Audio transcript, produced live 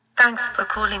Thanks for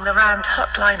calling the Rant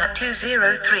Hotline at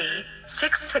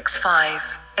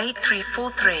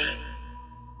 203-665-8343.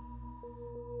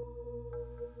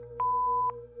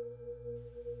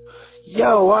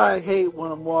 Yo, I hate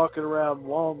when I'm walking around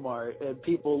Walmart and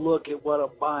people look at what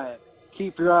I'm buying.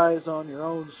 Keep your eyes on your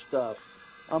own stuff.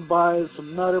 I'm buying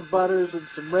some Nutter Butters and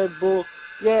some Red Bull.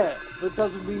 Yeah, but it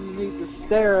doesn't mean you need to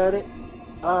stare at it.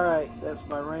 Alright, that's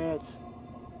my rant.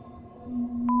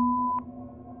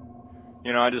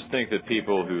 You know, I just think that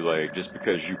people who, just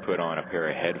because you put on a pair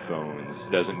of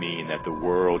headphones doesn't mean that the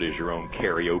world is your own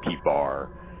karaoke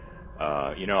bar.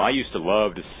 I used to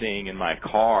love to sing in my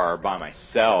car by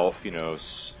myself,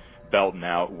 belting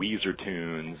out Weezer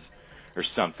tunes or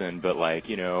something. But,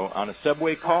 on a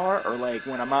subway car or,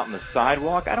 when I'm out on the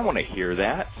sidewalk, I don't want to hear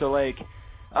that. So,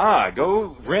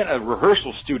 go rent a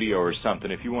rehearsal studio or something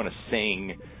if you want to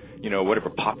sing, whatever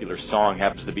popular song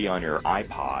happens to be on your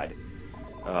iPod.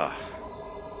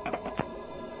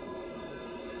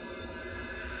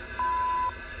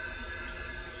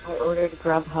 I ordered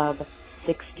Grubhub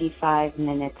 65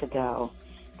 minutes ago,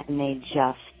 and they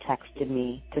just texted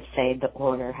me to say the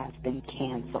order has been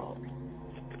canceled.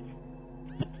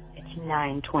 It's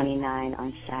 9:29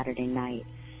 on Saturday night,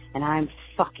 and I'm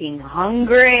fucking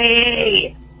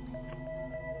hungry!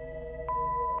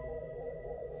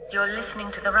 You're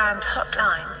listening to the Rant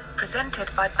Hotline,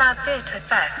 presented by Bad Theatre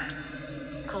Fest.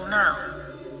 Call now,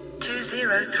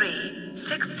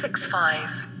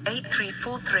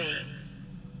 203-665-8343.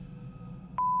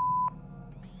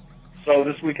 So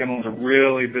this weekend was a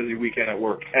really busy weekend at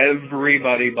work.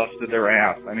 Everybody busted their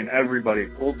ass. I mean, everybody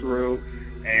pulled through,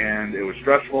 and it was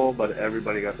stressful, but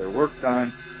everybody got their work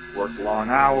done, worked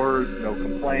long hours, no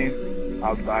complaints,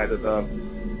 outside of the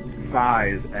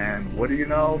size. And what do you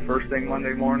know? First thing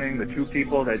Monday morning, the two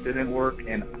people that didn't work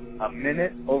in a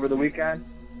minute over the weekend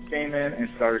came in and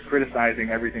started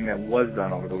criticizing everything that was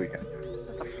done over the weekend.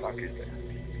 What the fuck is that?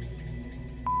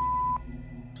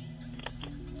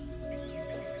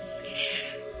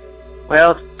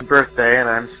 Well, it's my birthday, and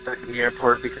I'm stuck in the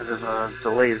airport because of a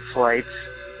delayed flight.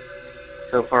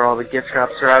 So far, all the gift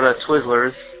shops are out of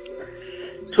Twizzlers.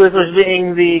 Twizzlers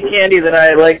being the candy that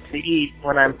I like to eat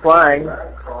when I'm flying.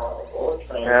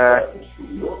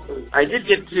 I did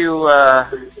get to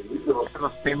have a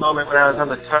funny moment when I was on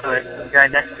the toilet. The guy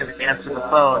next to me answered the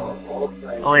phone,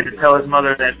 only to tell his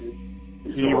mother that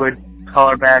he would call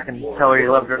her back and tell her he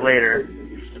loved her later.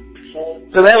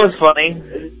 So that was funny.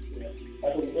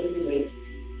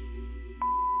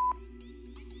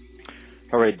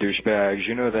 Alright, douchebags,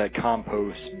 you know that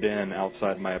compost bin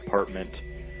outside my apartment,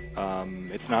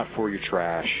 it's not for your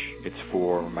trash, it's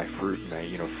for my fruit and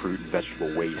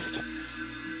vegetable waste.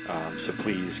 So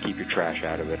please keep your trash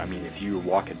out of it. I mean, if you're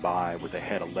walking by with a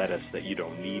head of lettuce that you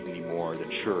don't need anymore,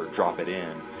 then sure, drop it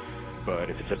in. But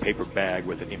if it's a paper bag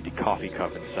with an empty coffee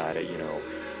cup inside it,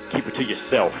 keep it to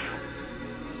yourself.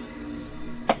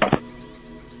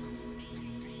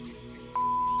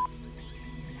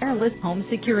 Wireless home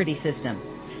security system.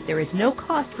 There is no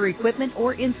cost for equipment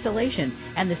or installation,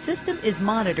 and the system is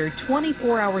monitored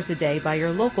 24 hours a day by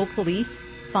your local police,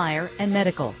 fire, and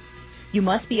medical. You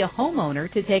must be a homeowner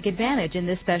to take advantage in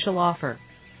this special offer.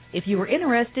 If you are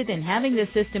interested in having this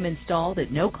system installed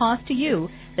at no cost to you,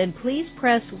 then please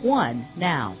press 1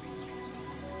 now.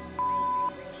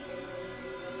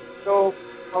 So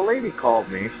a lady called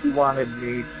me. She wanted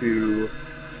me to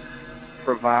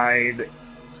provide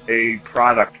a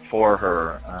product for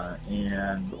her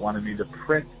and wanted me to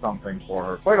print something for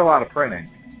her. Quite a lot of printing.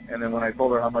 And then when I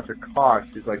told her how much it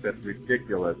cost, she's like, that's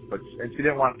ridiculous. And she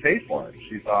didn't want to pay for it.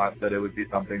 She thought that it would be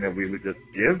something that we would just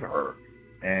give her.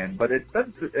 But it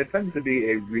tends to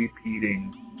be a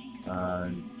repeating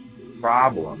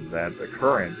problem, that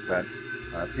occurrence, that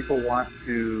people want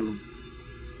to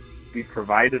be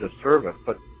provided a service,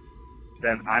 but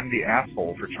then I'm the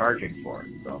asshole for charging for it.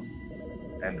 So,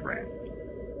 end rant.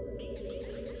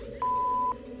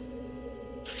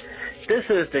 This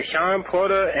is Deshaun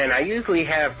Porter, and I usually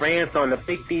have rants on the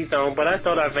Big D Zone, but I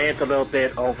thought I'd rant a little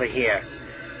bit over here.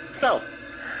 So,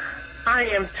 I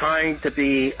am trying to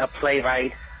be a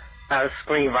playwright, a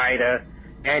screenwriter,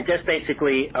 and just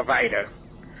basically a writer.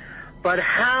 But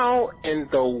how in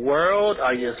the world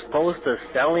are you supposed to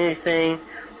sell anything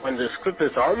when the script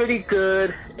is already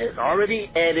good, it's already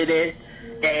edited,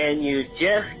 and you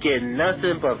just get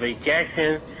nothing but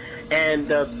rejection? And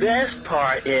the best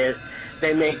part is,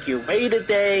 they make you wait a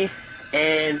day,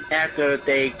 and after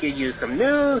they give you some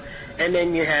news, and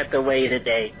then you have to wait a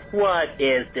day. What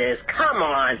is this? Come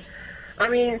on. I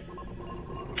mean,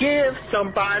 give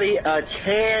somebody a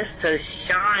chance to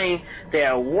shine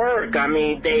their work. I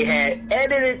mean, they had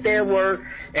edited their work,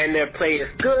 and their play is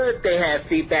good. They have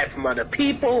feedback from other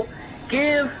people.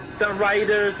 Give the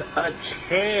writers a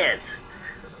chance.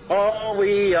 All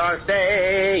we are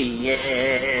saying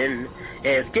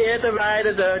is give the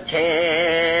writers a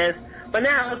chance. But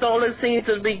now all it seems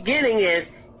to be getting is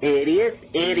idiots,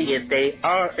 idiots, they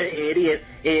are an idiot.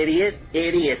 Idiots,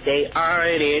 idiots, they are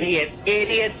an idiot.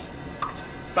 Idiots.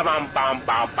 Bum.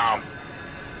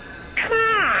 Come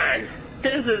on!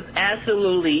 This is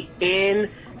absolutely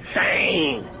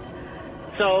insane.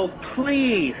 So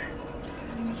please,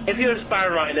 if you're a spy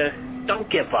writer, don't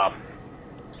give up.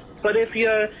 But if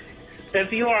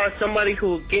you are somebody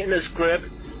who's getting a script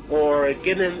or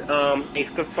getting a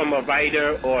script from a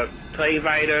writer or play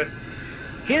writer,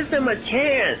 give them a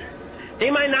chance. They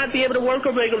might not be able to work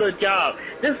a regular job.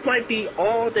 This might be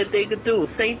all that they could do.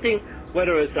 Same thing,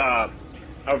 whether it's a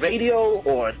radio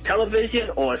or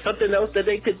television or something else that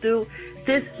they could do.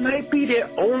 This might be their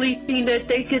only thing that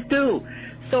they could do.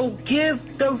 So give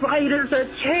the writers a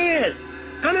chance.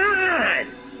 Come on.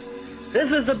 This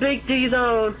is the Big D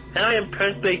Zone, and I am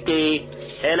Prince Big D,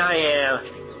 and I am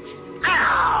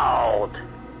out.